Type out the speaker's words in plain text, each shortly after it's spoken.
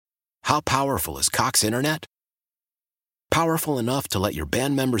How powerful is Cox Internet? Powerful enough to let your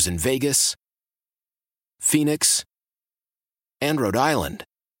band members in Vegas, Phoenix, and Rhode Island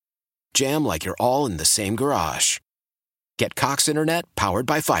jam like you're all in the same garage. Get Cox Internet powered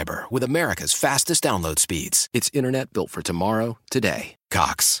by fiber with America's fastest download speeds. It's internet built for tomorrow, today.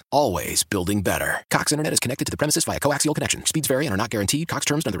 Cox, always building better. Cox Internet is connected to the premises via coaxial connection. Speeds vary and are not guaranteed. Cox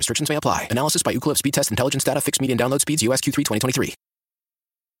terms and other restrictions may apply. Analysis by Ookla Speed Test Intelligence Data. Fixed median download speeds. US Q3 2023.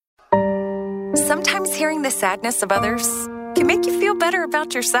 Sometimes hearing the sadness of others can make you feel better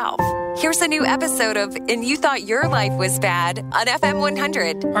about yourself. Here's a new episode of And You Thought Your Life Was Bad on FM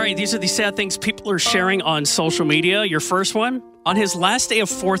 100. All right, these are the sad things people are sharing on social media. Your first one, on his last day of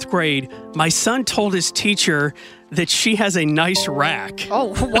fourth grade, my son told his teacher that she has a nice rack.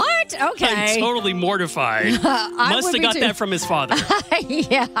 Oh, what? Okay. I'm totally mortified. Must have got that from his father.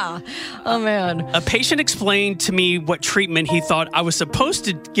 Yeah. Oh, man. A patient explained to me what treatment he thought I was supposed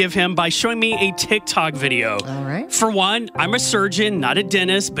to give him by showing me a TikTok video. All right. For one, I'm a surgeon, not a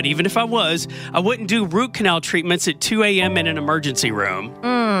dentist, but even if I was, I wouldn't do root canal treatments at 2 a.m. in an emergency room.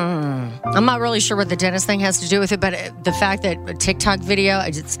 I'm not really sure what the dentist thing has to do with it, but the fact that a TikTok video,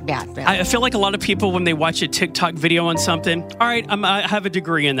 I feel like a lot of people, when they watch a TikTok video on something, all right, I have a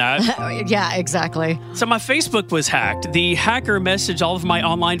degree in that. Yeah, exactly. So my Facebook was hacked. The hacker messaged all of my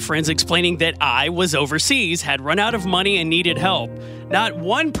online friends explaining that I was overseas, had run out of money, and needed help. Not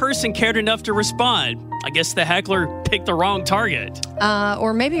one person cared enough to respond. I guess the heckler picked the wrong target.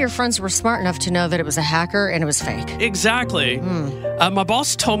 Or maybe your friends were smart enough to know that it was a hacker and it was fake. Exactly. My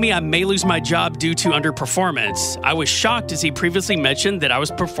boss told me I may lose my job due to underperformance. I was shocked as he previously mentioned that I was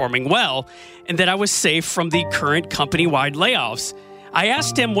performing well and that I was safe from the current company-wide layoffs. I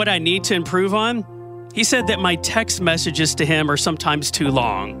asked him what I need to improve on. He said that my text messages to him are sometimes too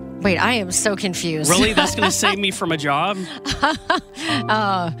long. Wait, I am so confused. Really? That's going to save me from a job?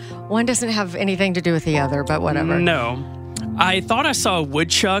 One doesn't have anything to do with the other, but whatever. No. I thought I saw a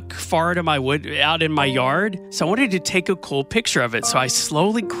woodchuck far out in my yard, so I wanted to take a cool picture of it, so I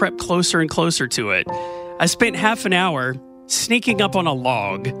slowly crept closer and closer to it. I spent half an hour sneaking up on a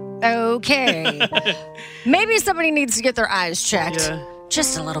log. Okay. Maybe somebody needs to get their eyes checked. Yeah.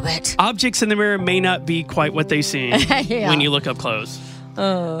 Just a little bit. Objects in the mirror may not be quite what they seem when you look up close.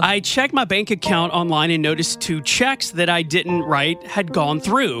 I checked my bank account online and noticed 2 checks that I didn't write had gone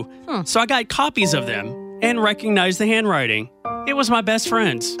through. So I got copies of them and recognized the handwriting. It was my best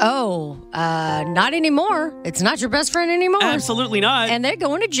friend's. Oh, not anymore. It's not your best friend anymore. Absolutely not. And they're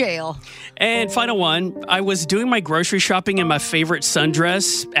going to jail. And final one, I was doing my grocery shopping in my favorite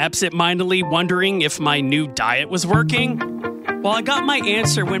sundress, absent-mindedly wondering if my new diet was working. Well, I got my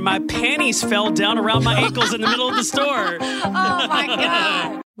answer when my panties fell down around my ankles in the middle of the store. Oh, my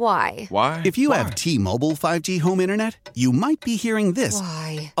God. Why? Why? If you have T-Mobile 5G home internet, you might be hearing this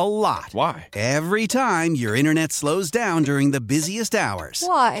Why? a lot. Why? Every time your internet slows down during the busiest hours.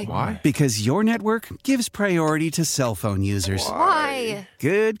 Why? Why? Because your network gives priority to cell phone users. Why?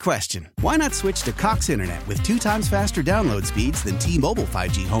 Good question. Why not switch to Cox Internet with 2 times faster download speeds than T-Mobile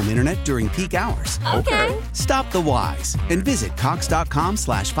 5G home internet during peak hours? Okay. Stop the whys and visit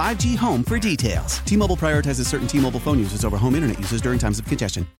cox.com/5G home for details. T-Mobile prioritizes certain T-Mobile phone users over home internet users during times of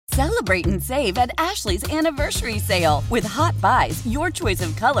congestion. Celebrate and save at Ashley's Anniversary Sale. With Hot Buys, your choice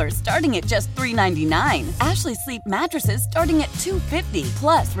of colors starting at just $3.99. Ashley Sleep mattresses starting at $2.50.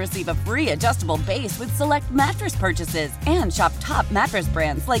 Plus, receive a free adjustable base with select mattress purchases. And shop top mattress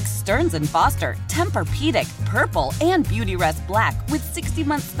brands like Stearns & Foster, Tempur-Pedic, Purple, and Beautyrest Black with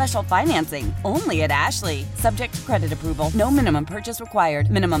 60-month special financing. Only at Ashley. Subject to credit approval. No minimum purchase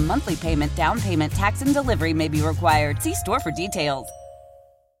required. Minimum monthly payment, down payment, tax, and delivery may be required. See store for details.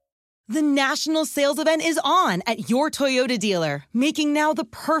 The national sales event is on at your Toyota dealer, making now the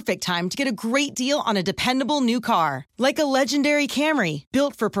perfect time to get a great deal on a dependable new car. Like a legendary Camry,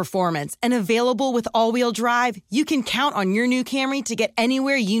 built for performance and available with all-wheel drive, you can count on your new Camry to get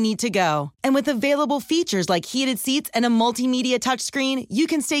anywhere you need to go. And with available features like heated seats and a multimedia touchscreen, you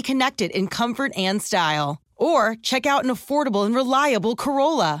can stay connected in comfort and style. Or check out an affordable and reliable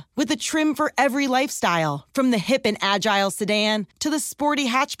Corolla with a trim for every lifestyle, from the hip and agile sedan to the sporty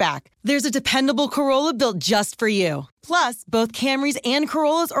hatchback. There's a dependable Corolla built just for you. Plus, both Camrys and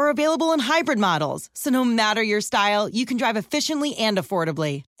Corollas are available in hybrid models, so no matter your style, you can drive efficiently and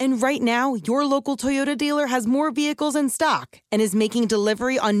affordably. And right now, your local Toyota dealer has more vehicles in stock and is making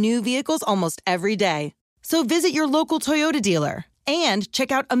delivery on new vehicles almost every day. So visit your local Toyota dealer. And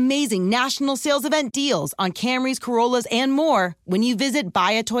check out amazing national sales event deals on Camrys, Corollas, and more when you visit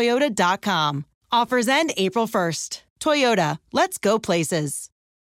buyatoyota.com. Offers end April 1st. Toyota, let's go places.